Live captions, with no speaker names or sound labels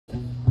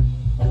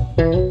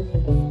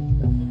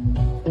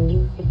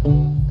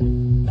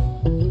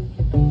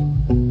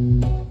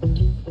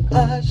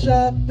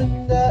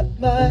sharpened up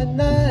my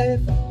knife,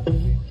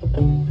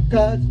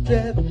 God's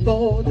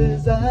dreadful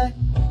design,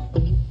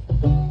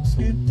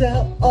 scooped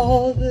out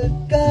all the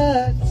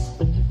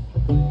gods,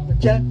 my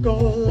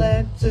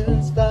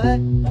jack-o'-lanterns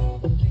find,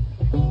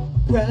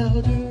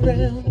 crowd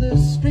around the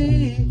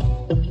street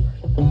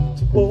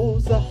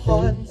towards the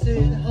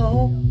haunted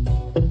home,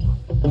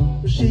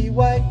 where she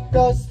white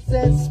ghosts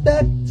and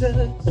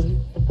specters,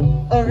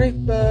 a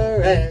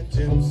reaper and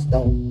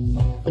tombstones.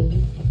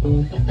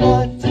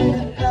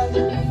 Haunted house,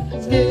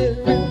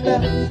 scary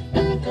mouse,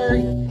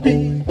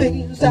 creepy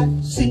things I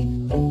see.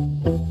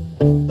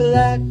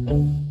 Black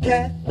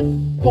cat,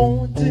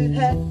 pointed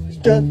hat, it's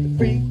just a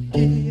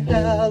freaky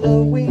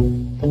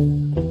Halloween.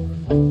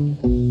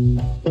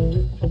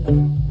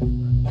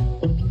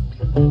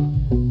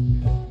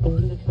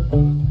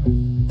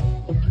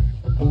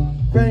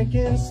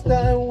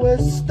 Frankenstein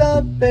was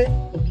stumping,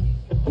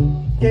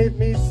 gave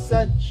me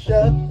such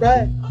a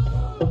fright.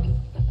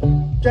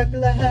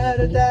 Dracula had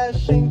a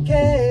dashing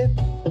cave,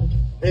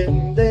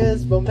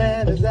 invisible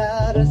man is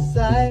out of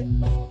sight.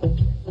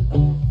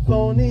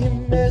 Phony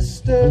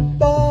Mr.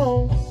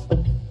 Bones,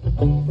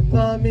 the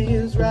mummy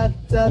is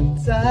wrapped up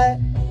tight.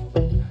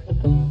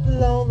 The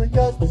lonely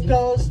ghost is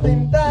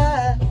coasting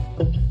by,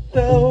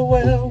 the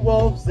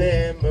werewolves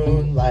in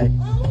moonlight.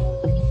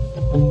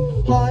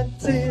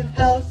 Haunted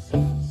house,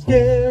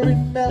 scary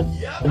mouse,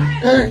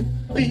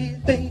 creepy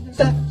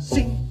things I've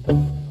seen.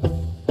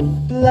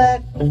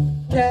 Black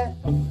cat,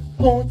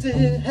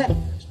 haunted hat,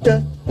 it's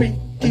just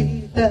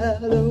freaky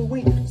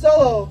Halloween.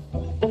 Solo!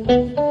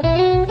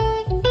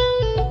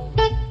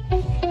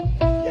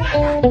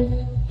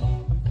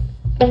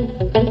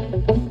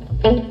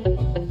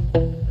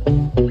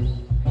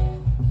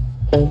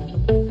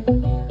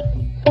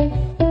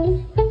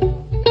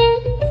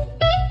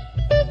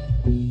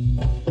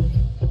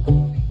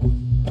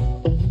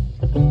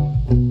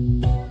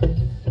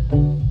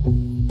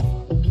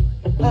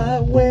 I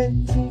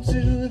went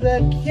into the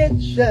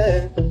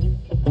kitchen,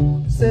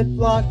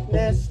 Ziploc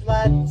nest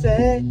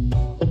latte.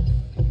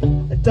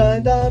 I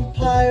dined on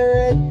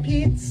pirate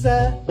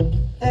pizza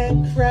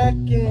and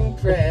cracking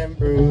creme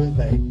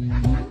brulee.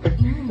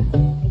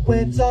 I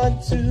went on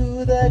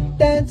to the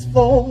dance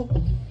floor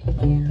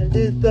and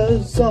did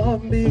the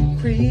zombie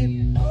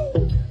creep. I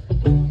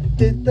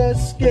did the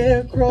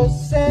scarecrow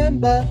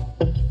samba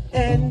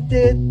and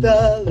did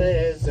the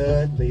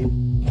lizard leap.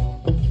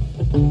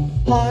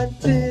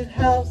 Haunted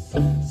house,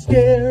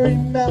 scary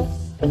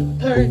mouse,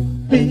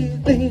 creepy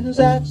things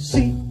I've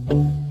seen.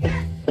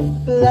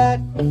 Black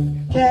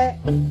cat,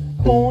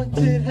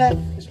 pointed hat,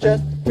 it's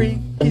just a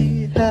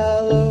freaky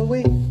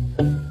Halloween.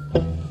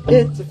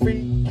 It's a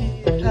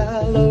freaky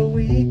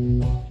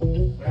Halloween.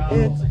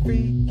 It's a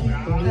freaky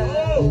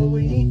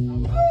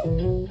Halloween.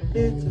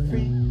 It's a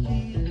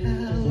freaky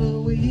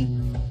Halloween.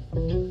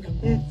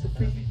 It's a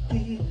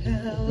freaky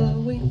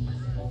Halloween.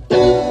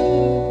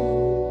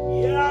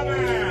 Yeah,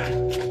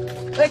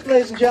 man! Thank you,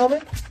 ladies and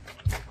gentlemen.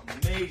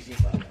 Amazing,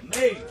 man.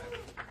 Amazing.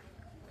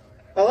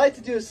 I'd like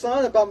to do a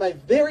song about my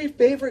very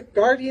favorite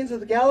Guardians of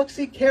the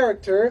Galaxy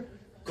character,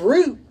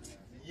 Groot.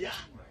 Yeah.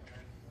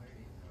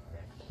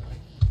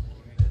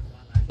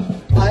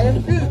 I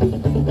am Groot.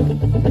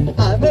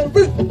 I'm a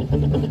root.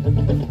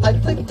 I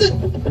play flute.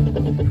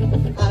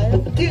 I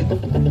am cute.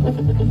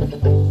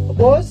 I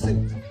wore a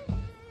suit.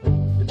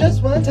 But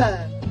just one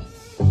time,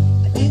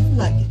 I didn't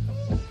like it.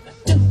 I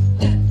do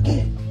that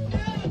again.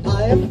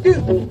 I am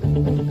Groot.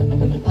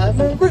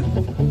 I'm a root.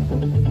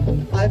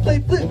 I play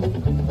flute.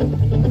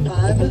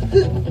 I'm a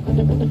hoot.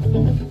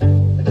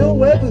 I don't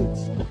wear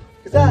boots,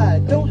 'cause I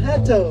don't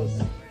have toes.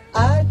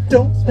 I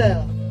don't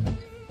smell,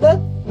 but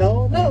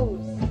no nose.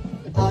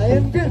 I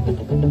am Groot.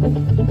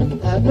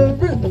 I'm a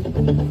root.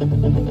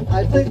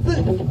 I play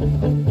flute.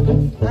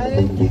 I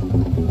am cute.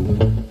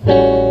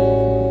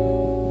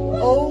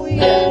 Oh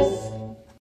yes.